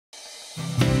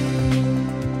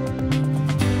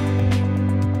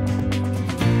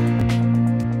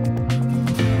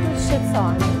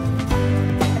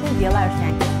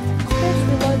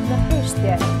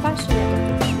përshëndetje pashën e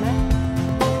përtushme.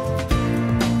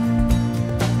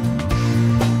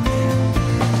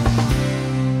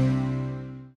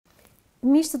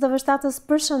 Miqtë të vështatës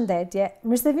përshëndetje,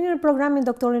 mirë se vini në programin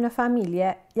Doktori në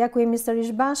familje, ja ku jemi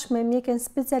sërish bashkë me mjekën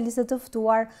specialiste të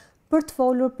ftuar për të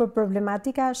folur për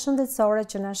problematika shëndetësore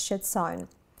që na shqetësojnë.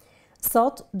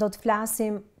 Sot do të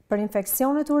flasim për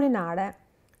infeksionet urinare.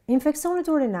 Infeksionet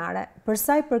urinare,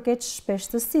 përsa i përket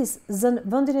shpeshtësisë, zënë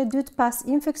vendin e dytë pas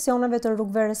infeksioneve të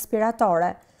rrugëve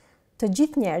respiratore. Të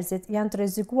gjithë njerëzit janë të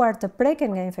rrezikuar të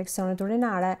preken nga infeksionet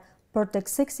urinare, por tek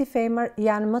seksi femër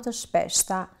janë më të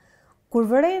shpeshta. Kur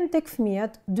vërehen tek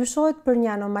fëmijët, dyshohet për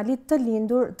një anomali të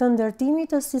lindur të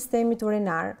ndërtimit të sistemit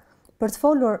urinar. Për të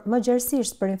folur më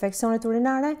gjerësisht për infeksionet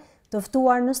urinare, të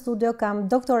ftuar në studio kam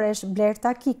doktoresh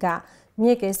Blerta Kika,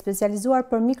 mjeke e specializuar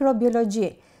për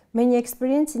mikrobiologji, me një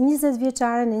eksperiencë 20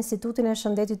 vjeçare në Institutin e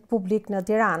Shëndetit Publik në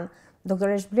Tiranë.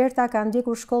 Doktoresh Blerta ka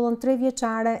ndjekur shkollën 3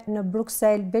 vjeçare në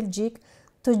Bruksel, Belgjik,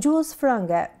 të gjuhës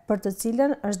frënge, për të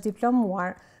cilën është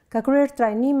diplomuar. Ka kryer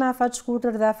trajnime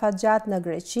afatshkurtër dhe afatgjatë në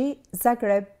Greqi,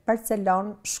 Zagreb,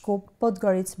 Barcelonë, Shkup,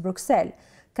 Podgorica, Bruksel.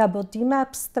 Ka botime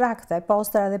abstrakte,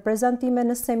 postera dhe prezantime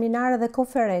në seminare dhe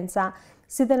konferenca,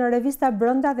 si dhe në revista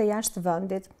brenda dhe jashtë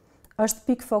vendit. Është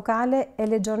pikë fokale e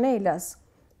Legionellës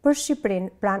për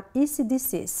Shqipërinë pranë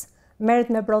ECDC-s.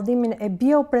 Merret me prodhimin e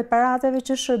biopreparateve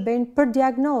që shërbejnë për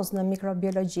diagnozë në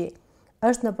mikrobiologji.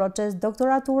 Është në proces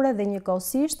doktorature dhe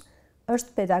njëkohësisht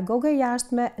është pedagoge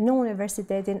jashtme në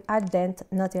Universitetin Aldent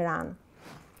në Tiranë.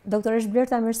 Doktoresh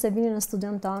Blerta, mirë se vini në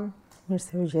studion tonë. Mirë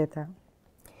se u gjeta.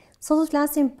 Sot do të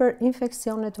flasim për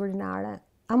infeksionet urinare.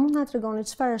 A mund na tregoni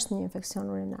çfarë është një infeksion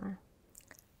urinar?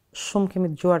 Shumë kemi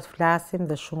dëgjuar të flasim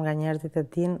dhe shumë nga njerëzit e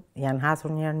dinë, janë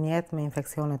hasur një herë në jetë me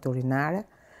infeksionet urinare.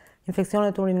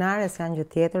 Infeksionet urinare janë gjë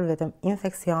tjetër vetëm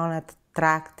infeksionet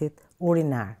traktit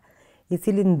urinar, i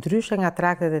cili ndryshe nga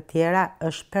traktet e tjera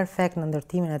është perfekt në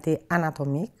ndërtimin e tij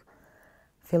anatomik,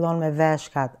 fillon me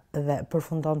veshkat dhe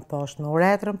përfundon poshtë me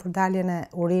uretrën për daljen e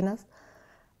urinës,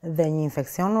 dhe një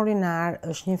infeksion urinar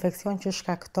është një infeksion që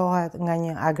shkaktohet nga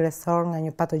një agresor, nga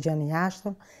një patogjen i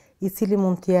jashtëm, i cili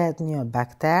mund të jetë një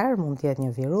bakter, mund të jetë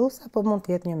një virus, apo mund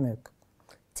të jetë një myk.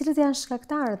 Cilët janë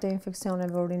shkaktarët e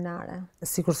infeksioneve urinare?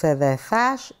 Sikurse edhe e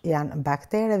thash, janë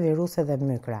baktere, viruse dhe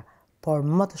mykra. Por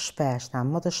më të shpeshta,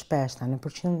 në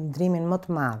përqendrimin më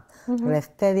të madh,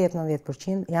 rreth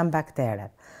 80-90% janë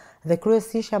bakteret. Dhe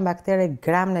kryesisht janë baktere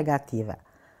gram negative.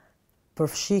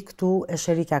 Përfshi këtu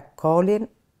Escherichia colin,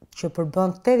 që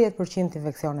përbën 80% të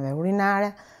infeksioneve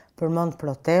urinare, përmend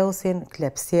Proteusin,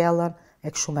 Klebsiellën e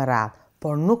kështu me radhë.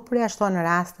 Por nuk përjashton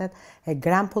rastet e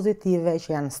gram pozitive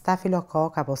që janë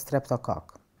stafilokok apo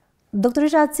streptokok.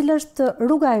 Doktoresha, cila është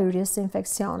rruga e hyrjes së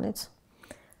infeksionit?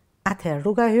 Atëherë,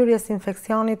 rruga e hyrjes së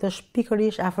infeksionit është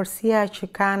pikërisht afërsia që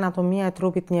ka anatomia e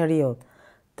trupit njeriut,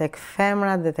 tek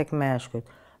femrat dhe tek meshkujt.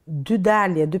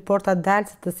 Dy porta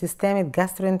dalëse të sistemit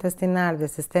gastrointestinal dhe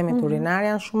sistemit urinar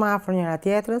janë shumë afër njëra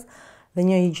tjetrës dhe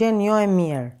një higjenë jo e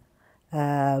mirë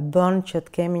bën që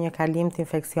të kemi një kalim të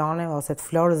infeksioneve ose të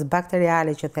florës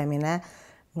bakteriale që themi ne,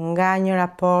 nga një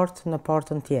raport në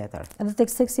portën tjetër. Edhe tek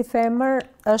seksi femër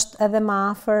është edhe më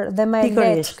afër dhe më e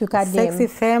lehtë ky kalim. Seksi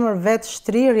femër vetë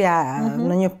shtrirja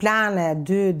në një plan e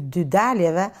dy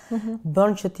daljeve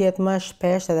bën që të jetë më e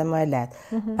shpeshtë dhe më e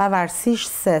lehtë.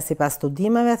 Pavarësisht se sipas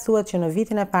studimeve thuhet që në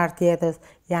vitin e parë të jetës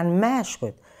janë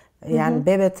meshkujt, janë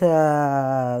bebet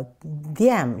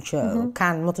djem që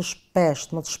kanë më të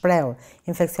shpeshtë, më të shprehur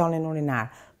infeksionin urinar.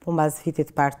 Po mbas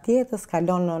vitit të parë të jetës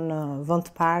kalon në vend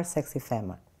të parë seksi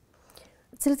femër.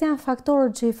 Cilët janë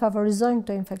faktorët që i favorizojnë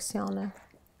këto infeksione?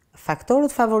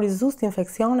 Faktorët favorizues të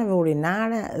infeksioneve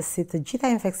urinare, si të gjitha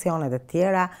infeksionet e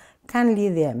tjera, kanë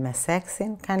lidhje me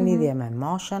seksin, kanë lidhje me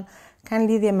moshën, kanë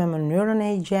lidhje me mënyrën e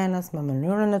higjienës, me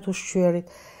mënyrën e të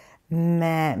ushqyerit,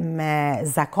 me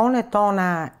zakonet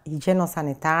tona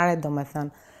higjieno-sanitare,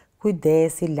 domethënë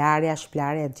kujdesi, larja,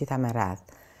 shplarja e gjitha me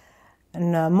radhë.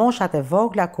 Në moshat e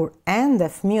vogla, kur ende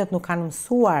fëmijët nuk kanë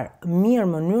mësuar mirë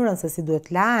mënyrën se si duhet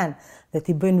lahen dhe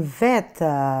t'i bëjnë vetë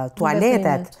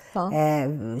tualetet e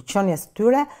qenies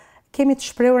tyre, kemi të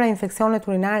shprehura infeksionet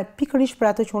urinare pikërisht për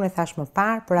atë që unë e thash më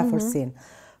parë, për afërsinë.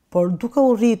 Por duke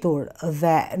u rritur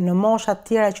dhe në moshat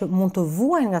tjera që mund të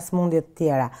vuajnë nga sëmundjet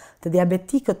tjera, të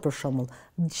diabetikët për shembull,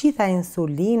 gjitha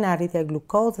insulina, rritja e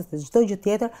glukozës dhe çdo gjë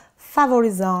tjetër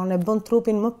favorizon e bën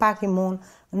trupin më pak imun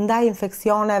ndaj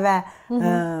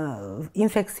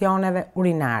infeksioneve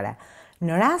urinare.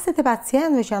 Në rastet e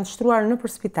pacientëve që janë të shtruar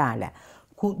nëpër spitale,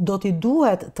 ku do t'i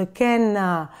duhet të kenë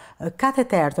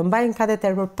kateter, të mbajnë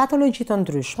kateter për patologji të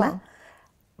ndryshme,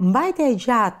 mbajtja e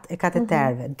gjatë e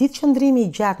kateterëve, ditë qëndrimi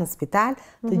i gjatë në spital,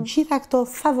 të gjitha këto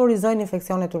favorizojnë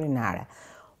infeksionet urinare.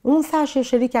 Unë thash që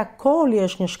Escherichia coli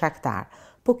është një shkaktar,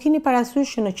 po keni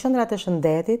parasysh që në qendrat e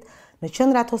shëndetit, në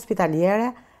qendrat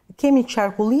hospitaliere, kemi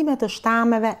qarkullime të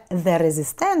shtameve dhe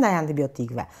rezistenta e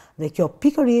antibiotikëve, dhe kjo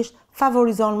pikërisht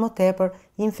favorizon më tepër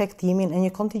infektimin e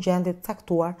një kontingjentit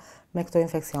caktuar me këto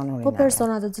infeksione urinare. Po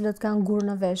personat të cilët kanë gurë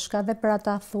në veshka dhe për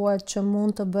ata thuhet që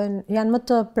mund të bëjnë, janë më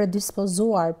të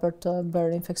predispozuar për të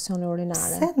bërë infeksione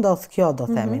urinare. Se ndodh kjo, do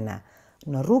themi ne?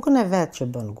 Në rrugën e vetë që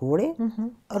bën guri,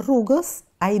 rrugës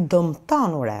ai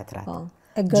dëmton uretrat. Po,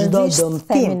 e gërvisht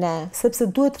themi ne. Sepse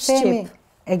duhet themi,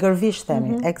 e gërvisht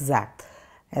themi, eksakt.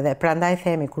 Edhe prandaj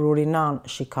themi kur urinon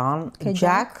shikon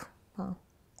gjak,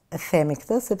 themi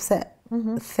këtë sepse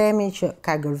themi që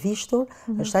ka gërvishtur,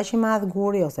 është aq i madh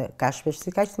guri ose ka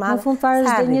shpeshtësi kaq të madhe. Në fund fare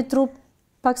është një trup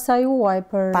paksa juaj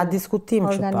për pa diskutim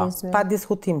që po, pa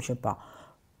diskutim që po.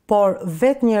 Por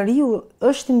vetë njeriu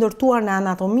është i ndërtuar në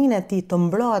anatominë e tij të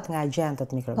mbrohet nga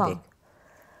agentët mikrobik.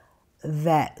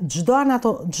 Dhe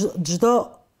çdo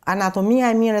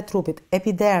anatomia e mirë e trupit,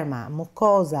 epiderma,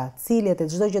 mukoza, ciljet e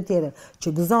çdo gjë tjetër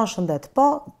që gëzon shëndet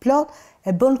plot,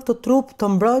 e bën këtë trup të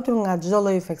mbrojtur nga çdo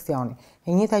lloj infeksioni.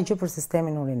 E njëjta gjë për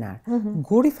sistemin urinar.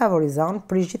 Guri favorizon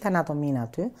për gjithë anatominë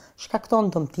aty,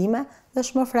 shkakton dëmtime dhe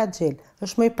është më fragjil,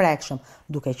 është më i prekshëm,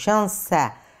 duke qenë se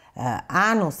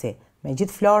anusi me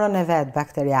gjithë florën e vet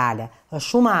bakteriale është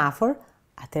shumë afër,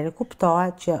 atëherë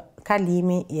kuptohet që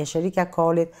kalimi i Escherichia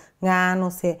colit nga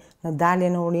anusi në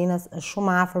daljen e urinës është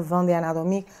shumë afër vendi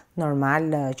anatomik normal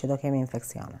që do kemi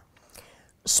infeksione.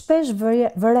 Shpesh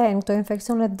vërehen këto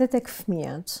infeksionet dhe tek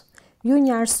fëmijët. Ju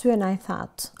një arsye na i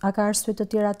thatë, a ka arsye të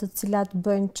tjera të cilat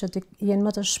bëjnë që të jenë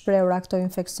më të shprehura këto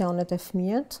infeksionet e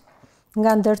fëmijët?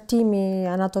 Nga ndërtimi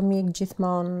anatomik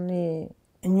gjithmonë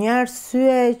Një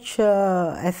arsye që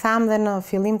e tham dhe në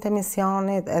fillim të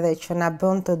emisionit edhe që na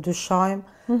bën të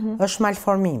dyshojmë është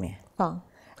malformimi. Po.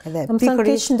 Edhe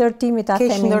pikërisht keq ndërtimi ta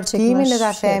themi. Keq ndërtimin ta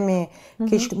themi,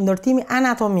 keq ndërtimi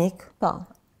anatomik. Po.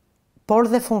 Por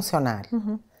dhe funksional.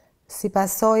 Si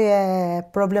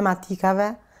pasojë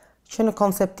problematikave që në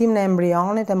konceptim në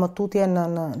embrionit e më tutje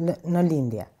në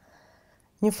lindje.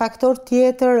 Një faktor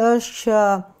tjetër është që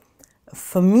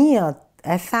fëmijët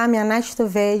e tham janë aq të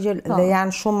vegjël dhe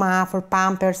janë shumë afër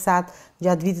pampersat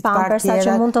gjatë vitit të parë tjetër. Pampersat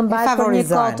që mund të mbajnë për një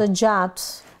kohë të gjatë.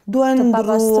 Duhen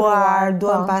ndruar,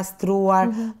 duhen pastruar,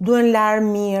 duhen larë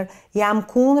mirë. Jam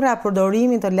kundra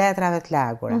përdorimit të letrave të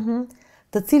lagura,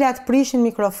 të cilat prishin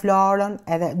mikroflorën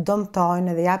edhe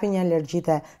dëmtojnë edhe japin një alergji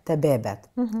te bebet.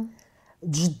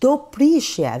 Çdo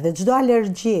prishje dhe çdo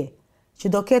alergji që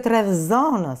do ketë rreth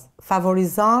zonës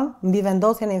favorizon mbi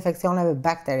vendosjen e infeksioneve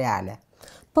bakteriale.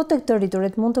 Po tek të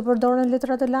rriturit mund të përdoren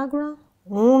letrat e lagura?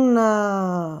 Unë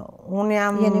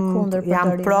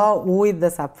jam pro ujit dhe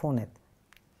sapunit.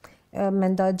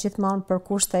 Mendoj gjithmonë për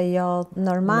kushte jo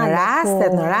normale.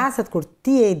 Në rastet kur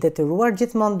ti je i detyruar,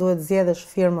 gjithmonë duhet zgjedhësh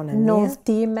firmën e mirë. Në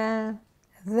udhëtime.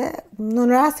 Dhe në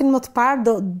rastin më të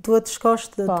parë duhet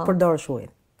shkosh të përdorësh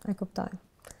ujin. E kuptoj.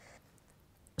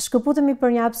 Shkëputemi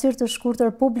për një hapësirë të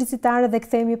shkurtër publicitare dhe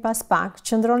kthehemi pas pak.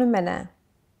 Qëndroni me ne.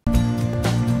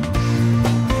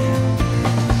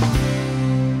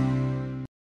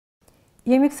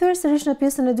 Jemi kthyer sërish në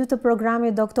pjesën e dytë të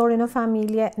programit Doktori në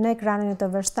familje në ekranin e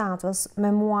TV7-s.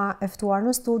 Me mua e ftuar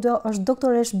në studio është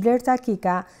doktoresh Blerta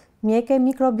Kika, mjeke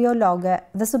mikrobiologe,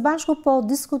 dhe së bashku po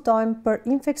diskutojmë për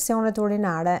infeksionet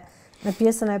urinare. Në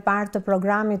pjesën e parë të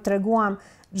programit treguam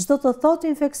çdo të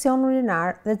thotë infeksion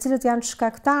urinar dhe cilët janë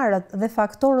shkaktarët dhe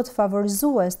faktorët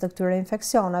favorizues të këtyre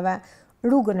infeksioneve,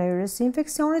 rrugën e hyrjes së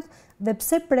infeksionit dhe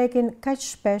pse prekin kaq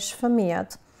shpesh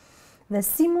fëmijët. Dhe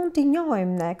si mund t'i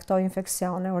njohim ne këto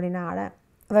infeksione urinare?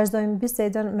 Vazhdojmë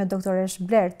bisedën me doktoresh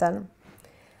Blertën.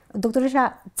 Doktoresha,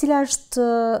 cila është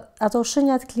ato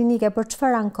shenjat klinike për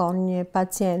çfarë ankon një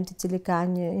pacient i cili ka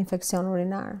një infeksion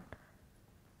urinar?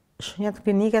 Shenjat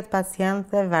klinike të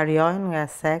pacientëve variojnë nga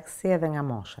seksi edhe nga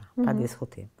mosha, pa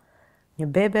diskutim. Një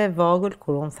bebe e vogël,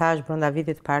 kur unë thash brenda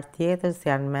vitit parë tjetër,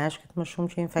 si janë meshkujt më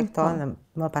shumë që infektohen dhe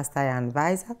më pastaj janë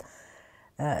vajzat,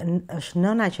 është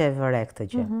nëna që e vëre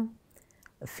këtë gjë.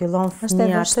 Fillon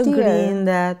fëmia të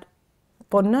grindet,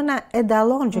 po nëna e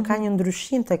dallon që ka një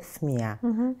ndryshim tek fëmia.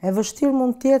 E vështirë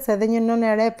mund të jetë se edhe një nënë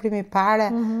e re primi pare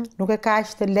nuk e ka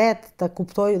aq të lehtë të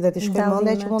kuptojë dhe të shkojë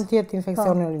mendja që mund të jetë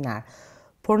infeksion urinar.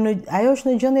 Por ajo është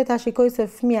në gjendje ta shikojë se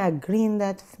fëmia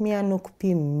grindet, fëmia nuk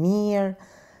pi mirë,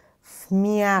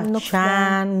 fëmia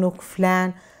qanë, nuk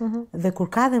flen, dhe kur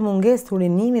ka dhe mungesë të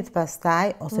urinimit pastaj,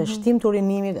 ose shtim të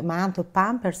urinimit me anë të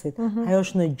pampersit, ajo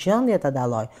është në gjendje të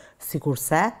dalloj,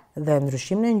 sikurse dhe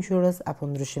ndryshimin e ngjyrës apo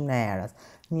ndryshimin e erës.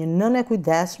 Një nënë e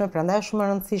kujdesshme, prandaj është shumë e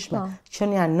rëndësishme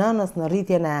qenia e nënës në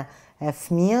rritjen e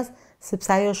fëmijës, sepse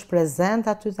ajo është prezent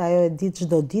aty, ajo e di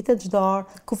çdo ditë e çdo orë,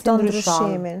 kupton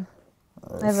ndryshimin.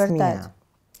 E vërtet.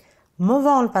 Më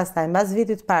vonë pastaj, mbas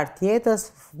vitit parë të jetës,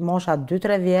 mosha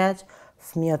 2-3 vjeç,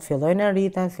 fëmijët fillojnë e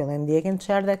rriten, fillojnë ndjekin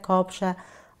çerë dhe kopshe,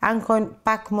 ankojnë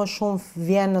pak më shumë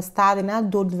vjen në stadin e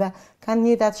adultëve, kanë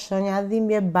njëjtat shenja,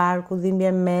 dhimbje barku,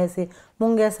 dhimbje mesi,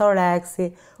 mungesë oreksi,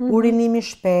 urinimi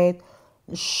shpejt,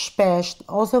 shpesht,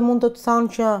 ose mund të thonë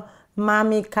që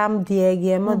mami kam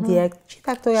djegje, më djeg,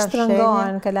 gjitha këto janë shenja.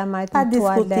 Shtrëngohen kalamajt në tualet. Pa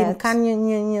diskutim, kanë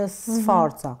një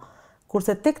sforco.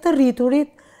 Kurse tek të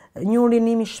rriturit, një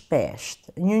urinimi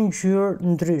shpesht, një ngjyrë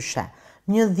ndryshe,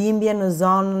 një dhimbje në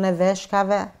zonën e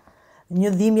veshkave, një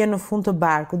dhimbje në fund të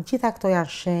barkut, gjitha këto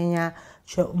janë shenja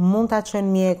që mund ta çojnë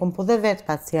mjekun, po dhe vetë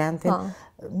pacientin,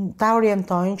 ta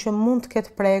orientojnë që mund të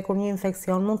ketë prekur një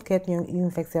infeksion, mund të ketë një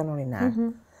infeksion urinar.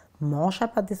 Mosha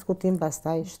pa diskutim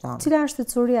pastaj shton. Cila është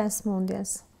ecuria e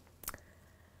sëmundjes?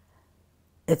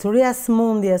 Ecuria e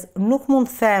sëmundjes nuk mund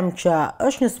të them që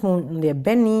është një sëmundje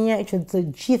benigne që të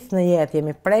gjithë në jetë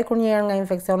jemi prekur një herë nga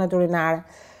infeksionet urinare,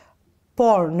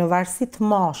 por në varësi të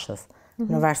moshës,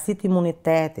 në varësi të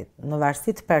imunitetit, në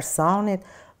varësi të personit,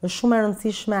 është shumë e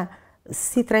rëndësishme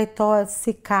si trajtohet,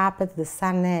 si kapet dhe sa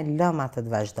ne lëma të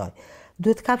vazhdoj.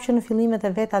 Duhet kapë që në fillimet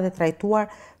e veta dhe trajtuar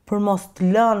për mos të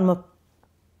lënë më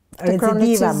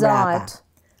recidiva mbrapa.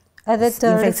 Edhe të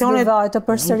recidivohet, të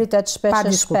përsëritet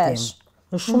shpesh.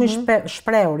 Është shumë i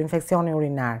shprehur infeksioni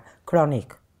urinar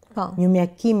kronik. Një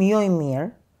mjekim jo i mirë,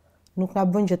 nuk na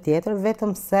bën gjë tjetër,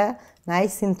 vetëm se na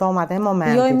ai simptomat e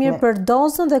momentit. Jo i mirë për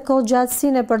dozën dhe kohë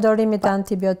gjatësinë e përdorimit të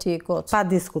antibiotikut. Pa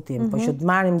diskutim, po që të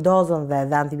marrim dozën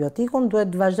dhe antibiotikun,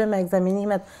 duhet të vazhdojmë me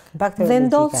ekzaminimet bakteriologjike. Dhe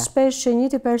ndodh shpesh që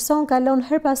njëti person kalon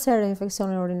her pas here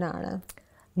infeksionin urinare.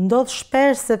 Ndodh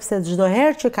shpesh sepse çdo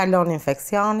herë që kalon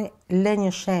infeksioni, lë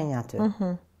një shenjë aty,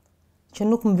 që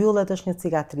nuk mbyllet, është një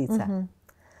cikatrice.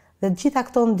 Dhe gjitha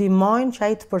këto ndihmojnë që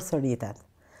ai të përsëritet.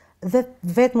 Dhe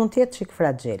vetë mund të jetë çik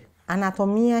fragjil.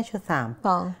 Anatomia që tham,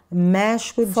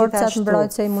 meshkujt gjithashtu,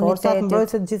 forcat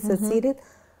mbrojtëse të gjithë secilit,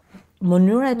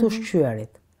 mënyra e të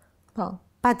ushqyerit.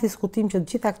 Pa diskutim që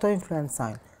gjitha këto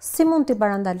influencojnë. Si mund t'i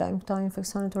parandalojmë këto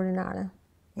infeksionet urinare?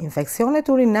 Infeksionet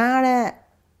urinare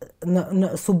në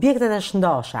subjektet e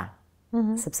shëndosha,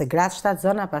 sepse gratë shtatë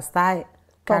zëna pastaj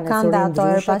kanë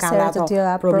ndryshe, kanë ato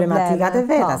problematikat e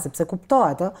veta, sepse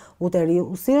kuptohet,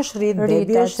 uteriu si është rrit,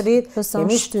 bebi është rrit,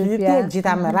 kemi shtypje,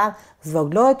 gjitha me radhë,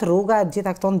 zvoglohet rruga,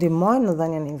 gjitha këto ndihmojnë në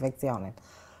dhënien e infeksionit.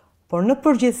 Por në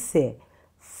përgjithësi,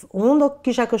 unë do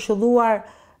kisha këshilluar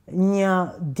një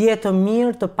dietë të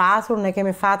mirë, të pasur, ne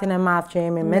kemi fatin e madh që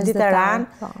jemi mediteran,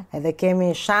 edhe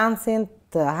kemi shansin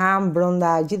të ham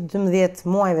brenda gjithë 12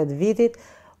 muajve të vitit,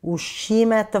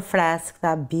 ushqime të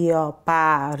freskëta, bio,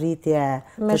 pa rritje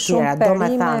të tjera.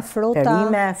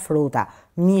 Perime, fruta.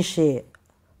 Mishi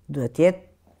duhet jetë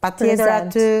patjetër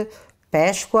aty,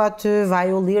 peshku aty, vaj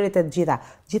ullirit e gjitha.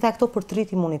 Gjitha këto për të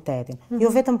rritë imunitetin.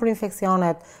 Jo vetëm për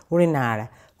infeksionet urinare,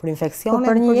 për infeksionet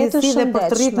përgjithësi dhe për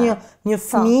të rritë një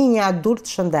fëmijë, një adult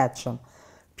shëndetshëm.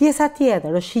 Pjesa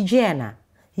tjetër është higjiena,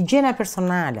 higjiena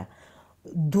personale.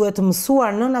 Duhet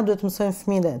mësuar, nëna duhet mësojnë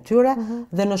fëmijët e tyre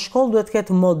dhe në shkollë duhet ketë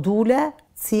module,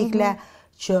 cikle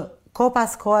që ko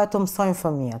pas kohë të mësojnë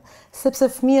fëmijët.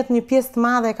 Sepse fëmijët një pjesë të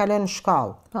madhe e kalojnë në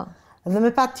shkollë. Dhe me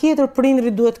patjetër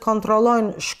prindrit duhet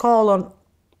kontrollojnë shkollën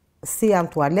si janë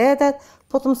tualetet,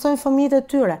 po të mësojnë fëmijët e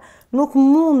tyre. Nuk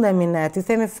mundemi ne të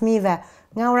themi fëmijëve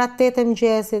nga ora 8 e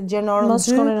mëngjesit, gjen orën 2,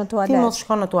 ti mos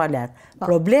shkon në tualet.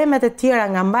 Problemet e tjera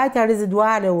nga mbajtja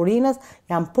reziduale e urinës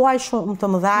janë po aq shumë të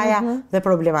mëdha dhe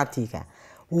problematike.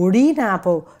 Urina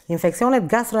apo infeksionet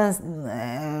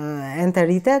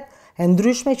gastroenteritet e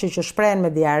ndryshme që shprehen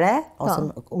me diare ose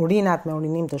urinat me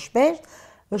urinim të shpeshtë,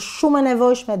 është shumë e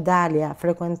nevojshme dalja,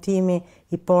 frekuentimi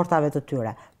i portave të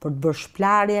tyre, për të bërë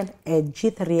shplarjen e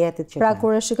gjithë rrjetit që pra,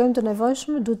 kur e shikojmë të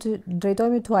nevojshme, du të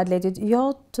drejtojmë i tualetit,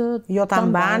 jo të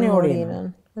mbani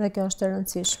urinën. Dhe kjo është e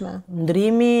rëndësishme.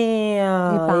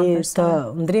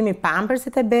 Ndrimi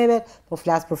pampersit e bebet, po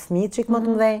flas për fëmijët çik më të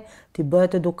mëdhenj, t'i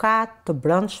bëhet edukat, të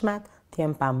brëndshmet,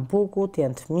 t'jenë pambuku,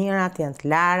 t'jenë të mira, t'jenë të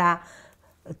lara,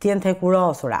 t'jenë të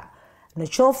hekurosura. Në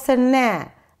qoftë se ne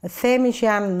themi që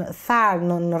janë tharë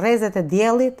në rrezet e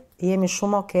diellit, jemi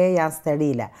shumë okay, janë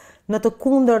sterile. Në të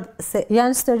kundërt se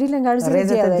janë sterile nga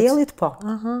rrezet e diellit, po.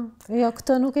 Jo,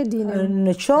 këtë nuk e dinim.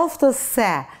 Në qoftë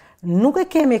se Nuk e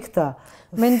kemi këtë.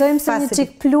 Mendojmë se një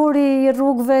çik pluri i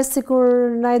rrugëve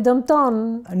sikur na e dëmton.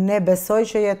 Ne besoj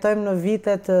që jetojmë në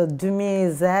vitet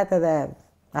 2020 edhe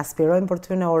aspirojmë për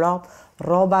ty në Europë,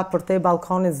 rroba për te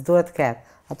balkonit s'duhet ketë.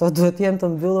 Ato duhet jenë të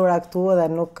mbyllura këtu edhe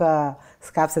nuk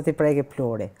s'kap se ti preki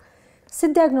pluri. Si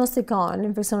diagnostikohen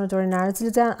infeksionet urinare,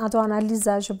 cilat janë ato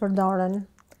analiza që përdoren?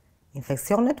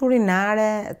 Infeksionet urinare,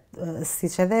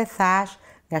 siç edhe thash,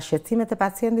 nga shqetësimet e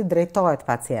pacientit drejtohet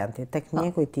pacienti tek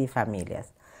mjeku i tij i familjes.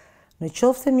 Në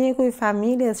qoftë se mjeku i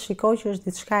familjes shikoj që është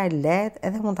diçka e lehtë,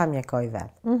 edhe mund ta mjekoj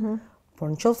vetë.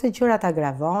 Por në qoftë se gjërat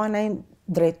agravohen, ai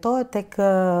drejtohet tek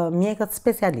mjekët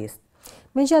specialistë.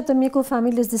 Megjithatë mjeku i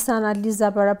familjes disa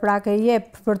analiza para prake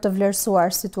jep për të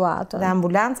vlerësuar situatën. Dhe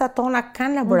ambulancat tona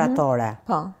kanë laboratore.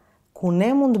 Ku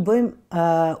ne mund të bëjmë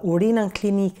urinën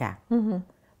klinike.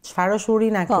 Çfarë është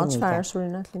urina klinike? Çfarë është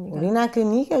urina klinike? Urina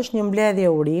klinike është një mbledhje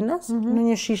e urinës në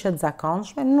një shishe të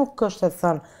zakonshme, nuk është e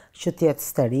thënë që të jetë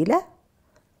sterile,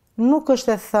 nuk është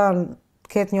e thënë të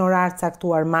ketë një orar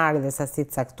caktuar marrë dhe sasi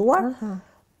të caktuar.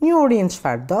 Një urinë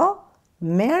çfarëdo,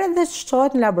 merret dhe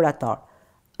shtohet në laborator.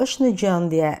 Është në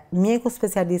gjendje mjeku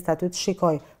specialist aty të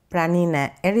shikoj praninë e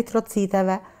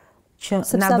eritrociteve që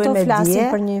na bëjnë me dje.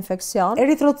 Për një infeksion.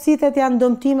 Eritrocitet janë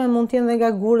dëmtime, mund të jenë dhe nga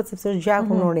gurët sepse është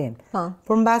gjaku në urinë.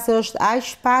 Por mbase është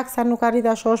aq pak sa nuk arrit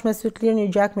ta shohësh me sy të lirë një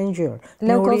gjak me ngjyrë.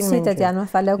 Leukocitet janë,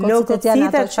 leukocitet janë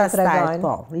ato që tregojnë.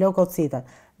 Po,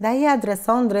 leukocitet. Dhe ai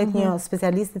adreson drejt një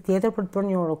specialisti tjetër për të bërë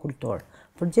një urokulturë,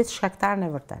 për gjithë shkaktarën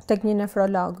e vërtet. Tek një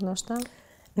nefrolog, ndoshta?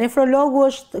 Nefrologu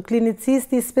është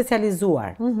klinicisti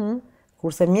specializuar,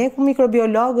 kurse mjeku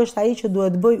mikrobiolog është ai që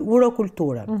duhet bëj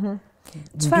urokulturën.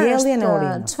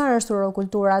 Çfarë është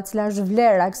urokultura, cila është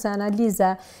vlera kësaj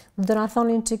analize? Do na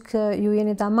thonin çik ju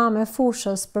jeni tamam e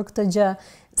fushës për këtë gjë,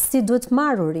 si duhet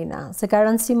marrë urina, se ka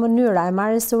rëndësi mënyra e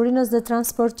marrjes së urinës dhe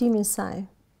transportimi i saj.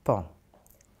 Po.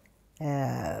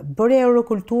 Bërja e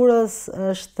urokulturës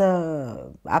është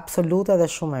absolute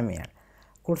dhe shumë e mirë.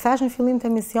 Kur thash në fillim të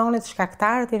emisionit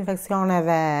shkaktarët e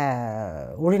infeksioneve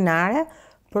urinare,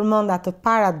 përmenda të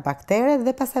parat bakteret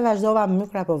dhe pastaj vazhdova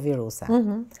mykra apo viruse.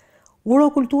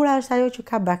 Urokultura është ajo që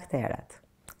ka bakteret.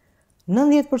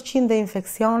 90% e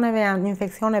infeksioneve janë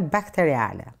infeksione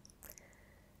bakteriale.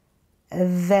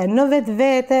 Dhe në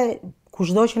vetvete,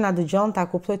 kushdo që na dëgjon ta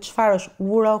kuptoj çfarë është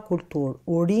urokulturë.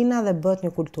 Urina dhe bëhet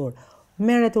një kulturë.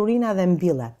 Merret urina dhe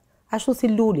mbillet. Ashtu si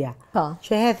lulja,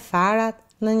 që hedh farat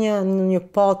në një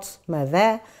pot me dhe,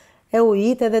 e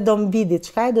ujit edhe do mbi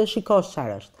diçka e do shikosh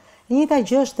çfarë është. E njëjta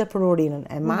gjë është për urinën,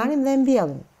 e marrin dhe e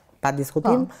mbjellin, pa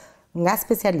diskutim nga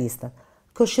specialistët.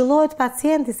 Këshillohet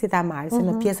pacienti si ta marrë, se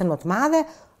në pjesën më të madhe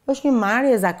është një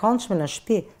marrje e zakonshme në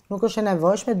shtëpi, nuk është e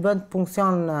nevojshme të bëhet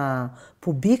funksion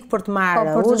publik për të marrë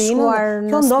urinën.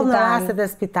 Kjo ndodh në rastet e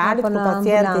spitalit ku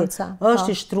pacienti është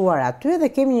i shtruar aty dhe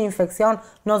kemi një infeksion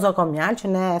nozokomial që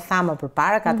ne e thamë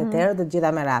përpara, kateterët dhe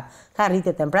gjitha me radhë. Ka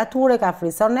rritje temperature, ka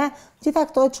frisone, gjitha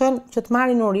këto çojnë që të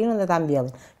marrin urinën dhe ta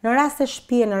mbjellin. Në raste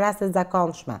shtëpie, në raste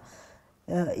zakonshme,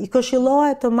 i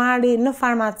këshillohet të marrë në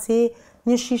farmaci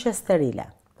një shishe sterile.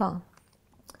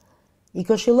 I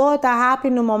këshillohet ta hapi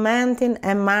në momentin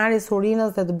e marrjes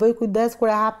urinës dhe të bëj kujdes kur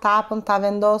e hap tapën, ta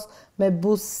vendos me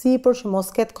buzë sipër që mos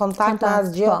ketë kontakt me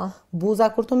asgjë, buza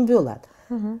kur të mbyllet.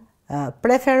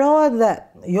 Preferohet dhe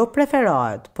jo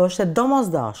preferohet, po është e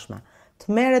domosdoshme të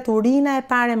merret urina e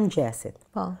parë e mëngjesit.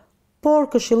 Por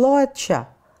këshillohet që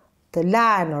të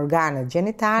lahen organet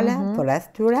gjenitale përreth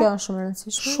tyre. Kjo është shumë e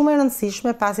rëndësishme. Shumë e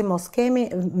rëndësishme pasi mos kemi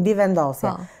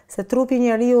mbivendosje. Se trupi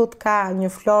njeriut ka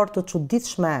një florë të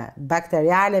çuditshme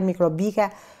bakteriale, mikrobike,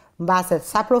 mbase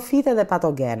sa profite dhe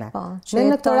patogene. Ne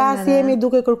në këtë rast jemi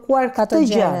duke kërkuar këtë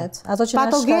gjë.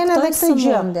 Patogene dhe këtë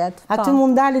gjë. Aty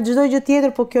mund dalë çdo gjë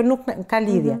tjetër, por kjo nuk ka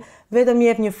lidhje. Vetëm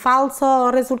jep një falso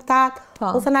rezultat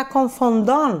ose na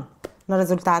konfondon në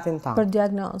rezultatin tonë. Për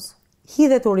diagnozë.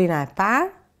 Hidhet urina e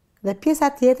parë dhe pjesa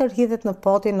tjetër hidhet në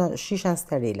potin në shishen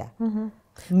sterile.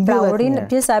 Pra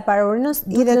pjesa e parë urinës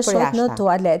duhet të shohet në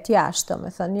tualet jashtë,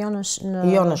 me thënë,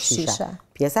 jo në shishe.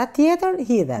 Pjesa tjetër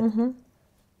hidhet.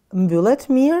 Mbyllet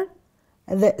mirë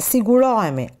dhe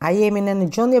sigurohemi, a jemi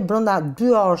në gjendje brenda 2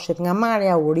 orëshit nga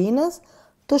marrja e urinës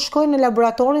të shkojnë në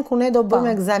laboratorin ku ne do bëjmë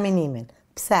ekzaminimin.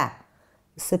 Pse?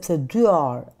 Sepse 2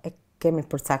 orë e kemi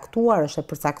përcaktuar, është e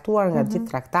përcaktuar nga gjithë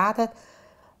traktatet,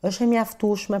 është e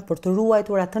mjaftueshme për të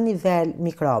ruajtur atë nivel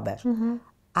mikrobesh.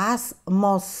 As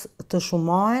mos të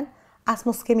shumohen, as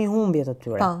mos kemi humbje të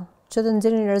tyre. Që të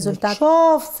nxjerrin rezultat të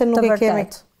vërtet. Nëse se nuk e kemi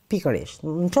pikërisht.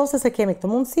 Nëse se kemi këtë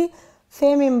mundësi,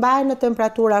 themi mbaj në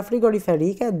temperatura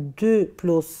frigoriferike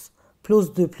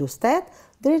 2+2+8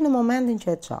 deri në momentin që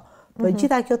e ço. Po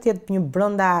gjitha kjo tjetë një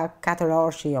brënda 4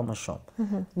 orë që jo më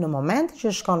shumë. Në moment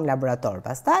që shkon në laborator,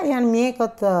 pastaj janë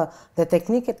mjekët dhe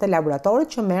teknikët e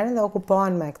laboratorit që merren dhe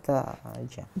okupohen me këtë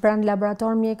gjë. Pra në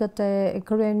laborator mjekët e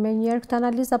kryejnë me njerë këtë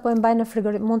analizë apo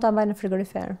mund ta mbajnë në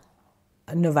frigorifer?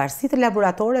 Në varësi të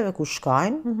laboratoreve ku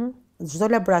shkojnë, çdo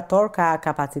laborator ka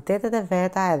kapacitetet e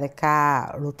veta edhe ka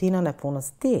rutinën e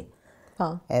punës të tij.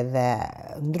 Edhe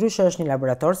ndryshe është një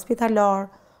laborator spitalor,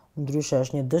 ndryshe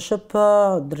është një DSHP,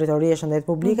 Drejtoria e Shëndetit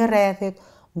Publik e rrethit,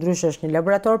 ndryshe është një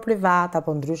laborator privat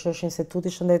apo ndryshe është Instituti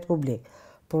i Shëndetit Publik.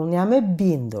 Por unë jam e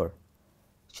bindur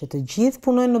që të gjithë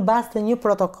punojnë në bazë të një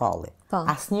protokolli.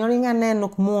 Asnjëri nga ne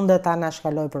nuk mundet ta na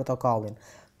shkaloj protokollin.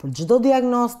 Për çdo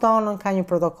diagnozë tonën ka një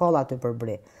protokoll aty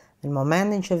përbri. Në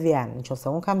momentin që vjen, nëse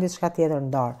unë kam diçka tjetër në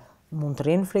dorë, mund të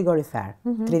rrinë në frigorifer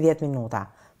 30 minuta,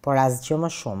 por asgjë më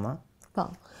shumë. Po.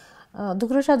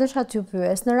 Doktoresha desha t'ju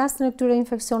pyes, në rastin e këtyre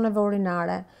infeksioneve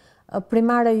urinare,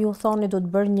 primare ju thoni do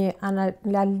të bërë një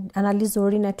analizë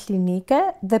urine klinike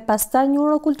dhe pastaj një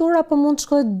urokulturë apo mund të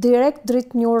shkojë direkt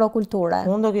drejt një urokulture?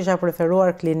 Unë do kisha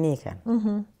preferuar kliniken.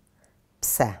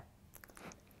 Pse?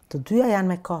 Të dyja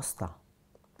janë me kosto.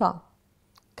 Po.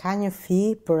 Ka një fi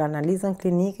për analizën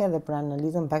klinike dhe për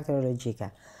analizën bakteriologjike.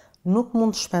 Nuk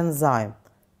mund të shpenzojmë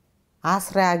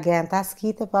as reagent, as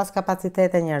kite, po as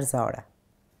kapacitete njerëzore.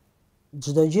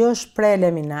 Çdo gjë është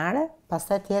preliminare,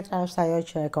 pastaj tjetra është ajo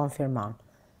që e konfirmon.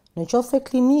 Në qoftë se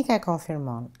klinika e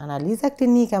konfirmon, analiza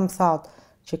klinike më thotë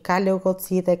që ka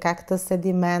leukocite, ka këtë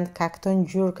sediment, ka këtë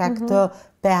ngjyrë, ka këtë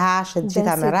pH, e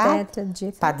gjitha me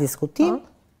radhë, pa diskutim,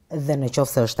 dhe në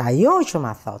qoftë se është ajo që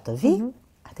ma thotë të vi,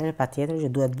 atëherë patjetër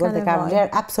që duhet bërë dhe ka vlerë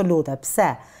absolute. Pse?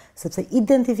 Sepse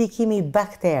identifikimi i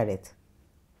bakterit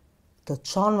të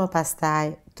çonë më pastaj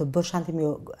të bësh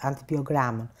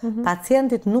antibiogramën.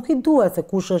 Pacientit nuk i duhet se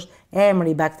kush është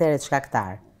emri i bakterit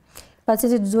shkaktar.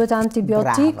 Pacientit duhet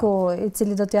antibiotiku i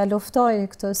cili do t'ja luftoj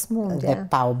këtë smundje. Dhe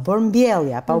pa u bërë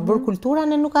mbjellja, pa u bërë kultura,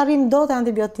 ne nuk arrim dot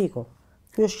antibiotiku.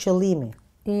 Ky është qëllimi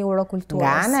i urokulturës.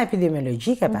 Nga ana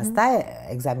epidemiologjike, pastaj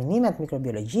ekzaminimet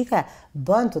mikrobiologjike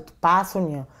bën të pasur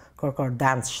një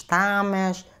konkordancë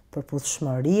shtamesh, për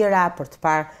puthshmërira, për të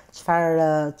parë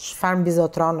çfarë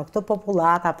mbizotron në këtë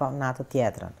popullat apo në atë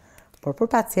tjetrën. Por për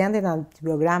pacientin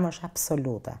antibiograma është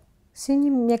absolute. Si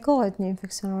mjekohet një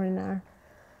infeksion urinar?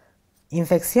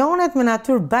 Infeksionet me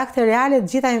natyrë bakteriale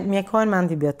gjitha mjekohen me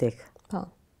antibiotik.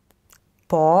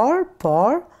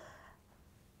 Por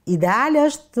ideale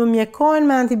është të mjekohen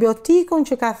me antibiotikun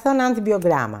që ka thënë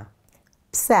antibiograma.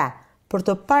 Pse? Për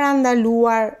të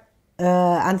parandaluar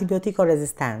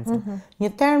antibiotiko-rezistencë. Një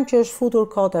term që është futur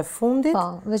kohët e fundit,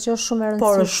 dhe që është shumë e rëndësishme.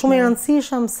 Por është shumë e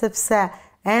rëndësishëm sepse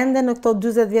ende në këto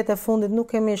 40 vjet e fundit nuk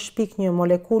kemi shpik një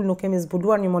molekull, nuk kemi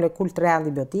zbuluar një molekull të re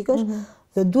antibiotikësh,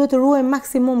 dhe duhet të ruajmë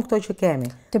maksimum këto që kemi.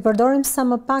 Të përdorim sa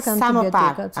më pak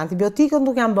antibiotikët. Antibiotikët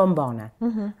nuk janë bombone.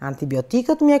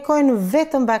 Antibiotikët mjekojnë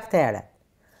vetëm baktere.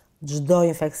 Çdo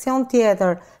infeksion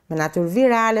tjetër me natyrë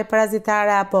virale,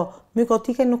 parazitare apo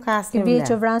mykotike nuk ka asnjë vlerë.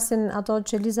 Që vrasin ato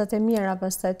qelizat e mira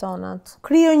pastaj tonat.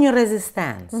 Krijojnë një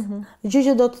rezistencë. Gjë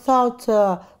që do të thotë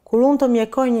kur unë të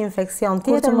mjekoj një infeksion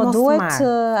tjetër mos marr.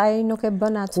 Ai nuk e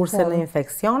bën atë. Kurse në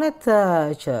infeksionet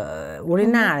që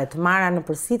urinare të marra në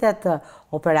përsitet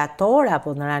operatore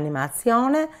apo në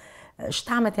reanimacione,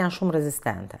 shtamet janë shumë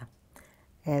rezistente.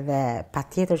 Edhe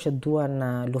patjetër që duhen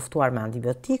luftuar me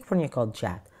antibiotik për një kohë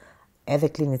gjatë.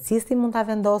 Edhe klinicisti mund ta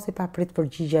vendosë pa prit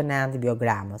përgjigjen e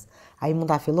antibiogramës. Ai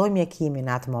mund ta fillojë mjekimin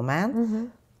në atë moment.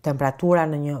 Temperatura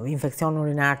në një infeksion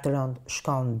urinar të rëndë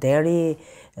shkon deri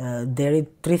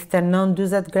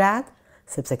 39-40 gradë,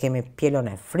 sepse kemi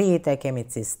pielonefrite, kemi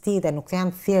cistite, nuk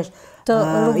janë thjesht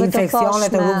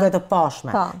infeksionet e rrugëve të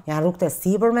poshtme. Janë rrugët e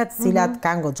sipërme, të cilat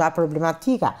kanë goxha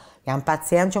problematika. Janë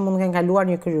pacientë që mund të kenë kaluar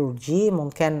një kirurgji,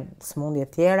 mund të kenë smundje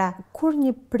tjera. Kur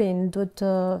një prind duhet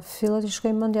të fillojë të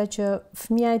shkojë mendja që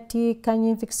fëmia e tij ka një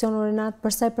infeksion urinar,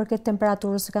 përsa i përket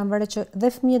temperaturës, se kanë vënë që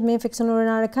dhe fëmijët me infeksion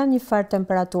urinare kanë një farë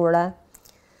temperature.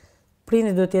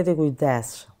 Prindi duhet të jetë i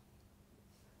kujdesshëm.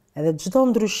 Edhe çdo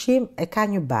ndryshim e ka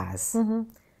një bazë.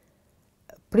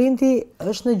 Prindi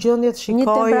është në gjendje të shikojë një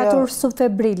temperaturë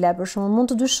subfebrile, për shembull,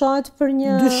 mund të dyshohet për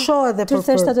një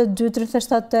 37-2,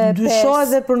 37-5. Dyshohet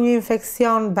edhe për një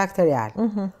infeksion bakterial.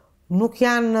 Nuk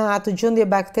janë atë gjendje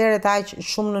bakteret aq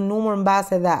shumë në numër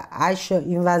mbas edhe aq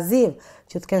invaziv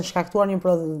që të kenë shkaktuar një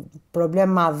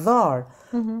problem madhor,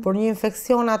 por një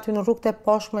infeksion aty në rrugët e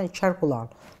poshtme qarkullon.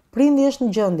 Prindi është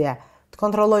në gjendje të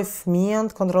kontrollojë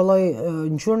fëmijën, të kontrollojë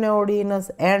ngjyrën e urinës,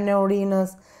 erën e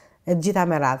urinës, e gjitha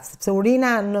me radhë, sepse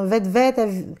urina në vetë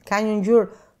ka një ngjyrë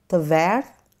të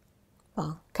verdhë,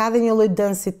 Ka dhe një lloj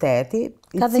densiteti.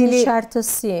 Ka dhe një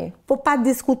qartësi. Po pa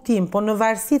diskutim, po në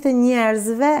varësi të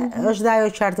njerëzve është dhe ajo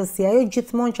qartësia. Ajo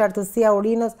gjithmonë qartësia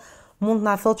urinës mund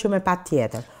na thotë që me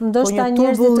patjetër. Ndoshta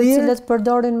njerëzit të cilët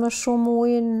përdorin më shumë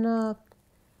ujin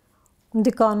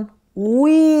ndikon.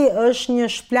 Uji është një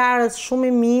shplarës shumë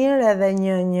i mirë edhe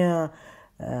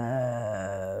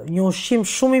një ushqim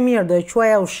shumë i mirë, do e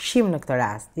quaja ushqim në këtë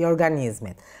rast, i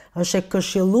organizmit. Është e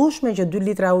këshillueshme që 2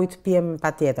 litra ujë të pijemi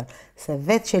patjetër, se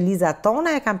vetë qelizat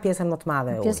tona e kanë pjesën më të madhe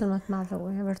e ujit. Pjesën më të madhe e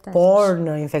ujit, e vërtetë. Por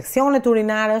në infeksionet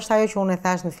urinare është ajo që unë e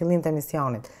thash në fillim të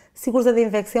emisionit. Sikurse dhe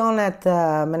infeksionet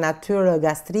me natyrë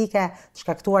gastrike, të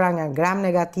shkaktuara nga gram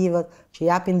negativët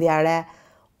që japin diare,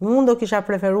 unë do kisha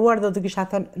preferuar dhe do kisha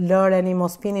thënë lëreni,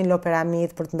 mos pini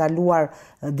loperamid për të ndaluar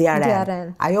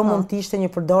diaren. Ajo mund të ishte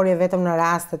një përdorje vetëm në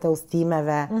rastet e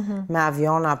udhëtimeve me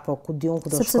avion apo ku diun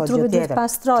ku do shkoj gjë tjetër.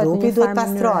 Trupi duhet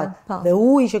pastrohet. Dhe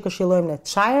uji që këshillojmë ne,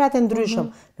 çajrat e ndryshëm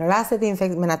në rastet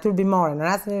me natyrë bimore, në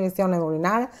rastet e infeksioneve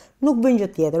urinare, nuk bëjnë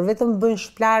gjë tjetër, vetëm bëjnë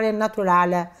shplarje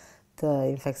natyrale të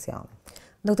infeksionit.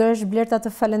 Doktoresh Blerta,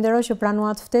 të falenderoj që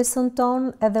pranuat ftesën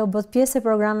tonë edhe u bët pjesë e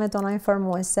programeve tona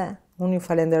informuese. Unë ju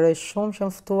falenderoj shumë që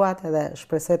më ftuat edhe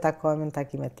shpresoj takohemi në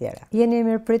takime tjera. Jeni e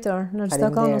mirëpritur në çdo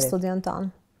kohë në studion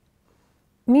tonë.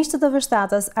 Miqtë të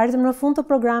vështatës, arritëm në fund të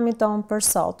programit tonë për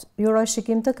sot. Ju uroj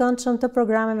shikim të këndshëm të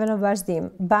programeve në vazhdim.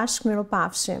 Bashkë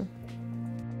mirupafshim.